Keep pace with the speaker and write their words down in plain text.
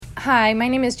Hi, my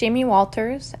name is Jamie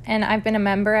Walters, and I've been a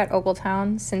member at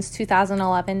Ogletown since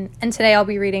 2011, and today I'll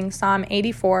be reading Psalm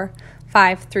 84,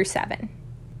 5 through 7.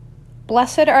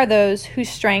 Blessed are those whose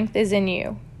strength is in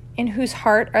you, in whose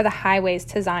heart are the highways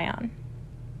to Zion.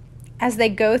 As they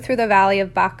go through the valley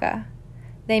of Baca,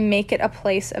 they make it a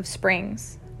place of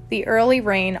springs. The early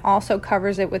rain also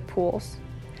covers it with pools.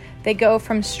 They go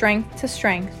from strength to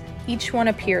strength. Each one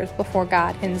appears before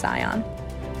God in Zion.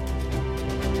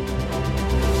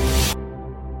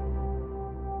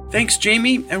 Thanks,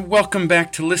 Jamie, and welcome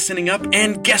back to Listening Up.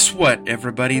 And guess what,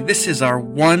 everybody? This is our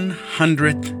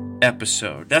 100th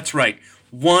episode. That's right,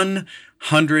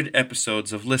 100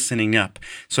 episodes of Listening Up.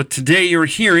 So today you're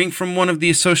hearing from one of the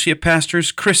associate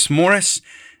pastors, Chris Morris,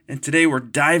 and today we're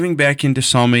diving back into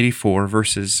Psalm 84,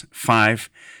 verses 5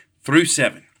 through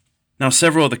 7. Now,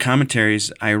 several of the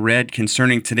commentaries I read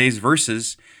concerning today's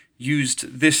verses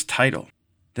used this title,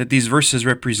 that these verses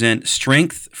represent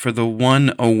strength for the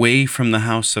one away from the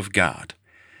house of God.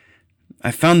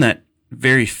 I found that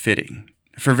very fitting.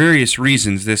 For various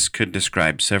reasons, this could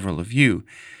describe several of you.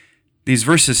 These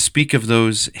verses speak of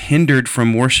those hindered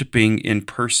from worshiping in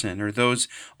person, or those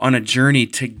on a journey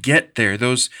to get there,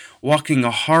 those walking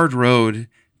a hard road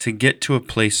to get to a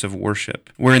place of worship.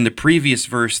 Where in the previous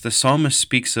verse, the psalmist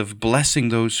speaks of blessing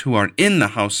those who are in the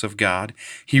house of God,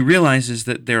 he realizes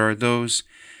that there are those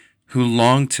who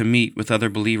long to meet with other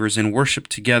believers and worship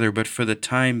together, but for the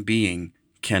time being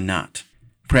cannot.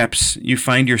 Perhaps you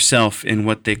find yourself in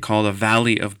what they call the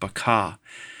Valley of Baca.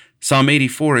 Psalm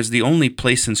 84 is the only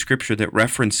place in Scripture that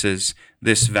references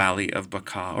this Valley of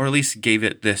Baca, or at least gave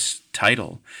it this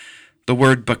title. The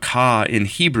word Baca in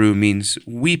Hebrew means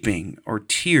weeping or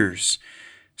tears.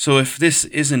 So if this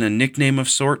isn't a nickname of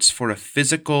sorts for a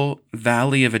physical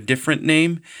valley of a different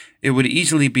name, it would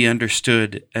easily be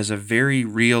understood as a very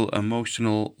real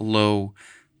emotional low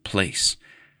place,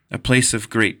 a place of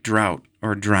great drought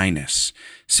or dryness,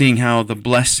 seeing how the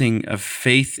blessing of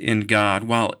faith in God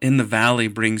while in the valley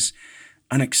brings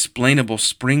unexplainable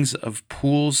springs of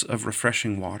pools of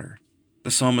refreshing water.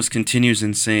 The psalmist continues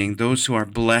in saying, those who are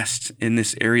blessed in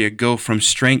this area go from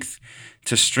strength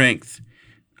to strength.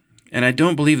 And I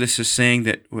don't believe this is saying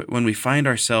that when we find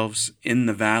ourselves in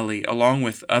the valley, along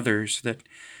with others, that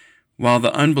while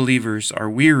the unbelievers are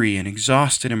weary and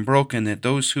exhausted and broken, that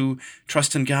those who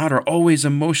trust in God are always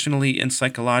emotionally and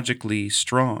psychologically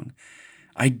strong.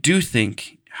 I do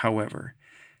think, however,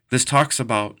 this talks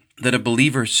about that a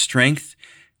believer's strength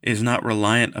is not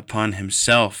reliant upon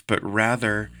himself, but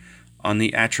rather on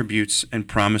the attributes and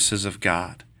promises of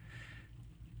God.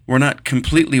 We're not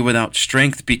completely without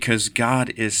strength because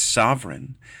God is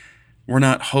sovereign. We're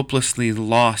not hopelessly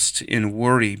lost in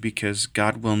worry because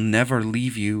God will never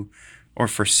leave you or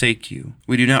forsake you.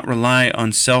 We do not rely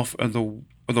on self or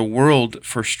the world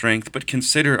for strength, but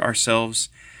consider ourselves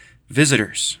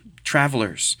visitors,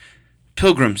 travelers,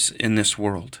 pilgrims in this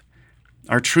world.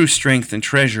 Our true strength and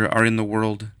treasure are in the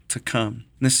world to come.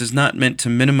 This is not meant to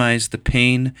minimize the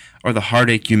pain or the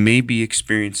heartache you may be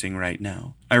experiencing right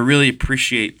now. I really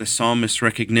appreciate the psalmist's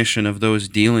recognition of those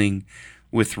dealing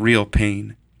with real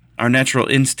pain. Our natural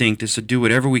instinct is to do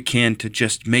whatever we can to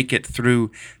just make it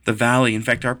through the valley. In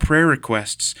fact, our prayer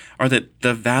requests are that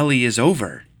the valley is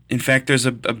over. In fact, there's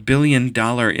a $1 billion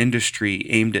industry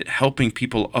aimed at helping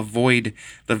people avoid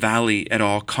the valley at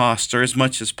all costs or as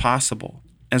much as possible.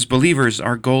 As believers,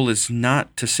 our goal is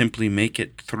not to simply make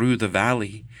it through the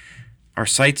valley. Our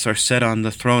sights are set on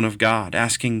the throne of God,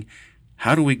 asking,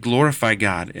 how do we glorify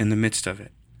God in the midst of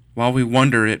it? While we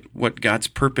wonder at what God's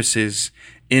purpose is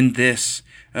in this,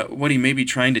 what He may be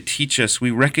trying to teach us,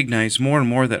 we recognize more and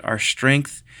more that our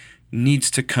strength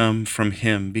needs to come from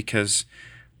Him because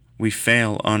we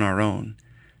fail on our own.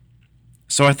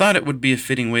 So I thought it would be a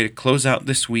fitting way to close out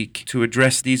this week to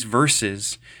address these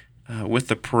verses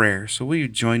with a prayer. So will you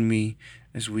join me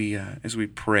as we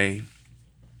pray?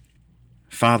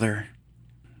 Father,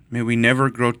 may we never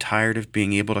grow tired of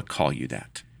being able to call you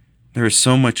that. There is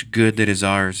so much good that is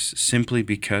ours simply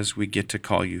because we get to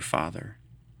call you Father.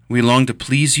 We long to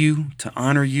please you, to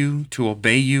honor you, to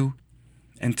obey you,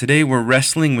 and today we're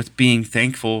wrestling with being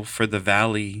thankful for the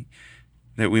valley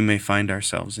that we may find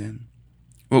ourselves in.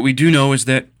 What we do know is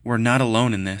that we're not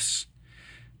alone in this.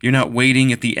 You're not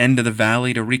waiting at the end of the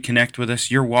valley to reconnect with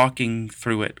us. You're walking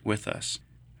through it with us.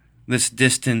 This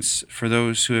distance for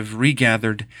those who have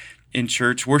regathered in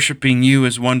church, worshiping you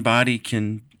as one body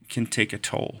can take a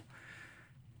toll.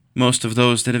 Most of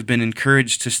those that have been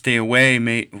encouraged to stay away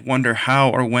may wonder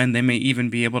how or when they may even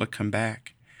be able to come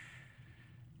back.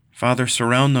 Father,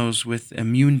 surround those with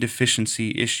immune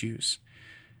deficiency issues.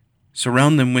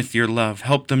 Surround them with your love.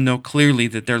 Help them know clearly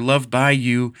that they're loved by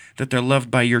you, that they're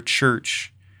loved by your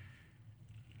church.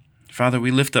 Father,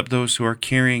 we lift up those who are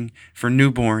caring for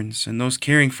newborns and those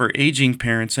caring for aging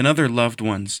parents and other loved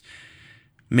ones.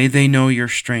 May they know your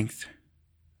strength.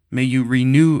 May you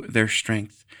renew their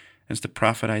strength, as the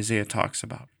prophet Isaiah talks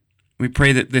about. We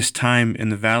pray that this time in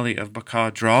the valley of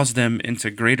Baca draws them into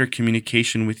greater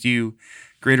communication with you,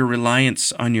 greater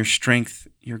reliance on your strength,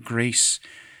 your grace,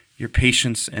 your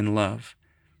patience and love.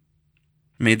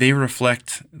 May they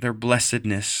reflect their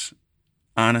blessedness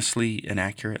honestly and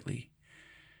accurately.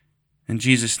 In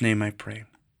Jesus' name I pray.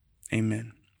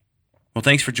 Amen. Well,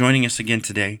 thanks for joining us again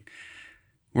today.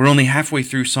 We're only halfway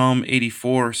through Psalm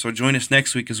 84, so join us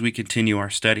next week as we continue our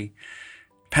study.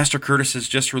 Pastor Curtis has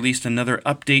just released another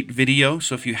update video,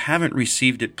 so if you haven't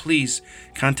received it, please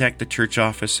contact the church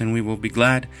office and we will be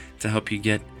glad to help you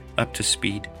get up to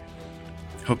speed.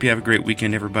 Hope you have a great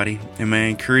weekend, everybody, and may I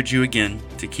encourage you again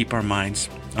to keep our minds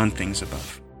on things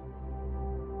above.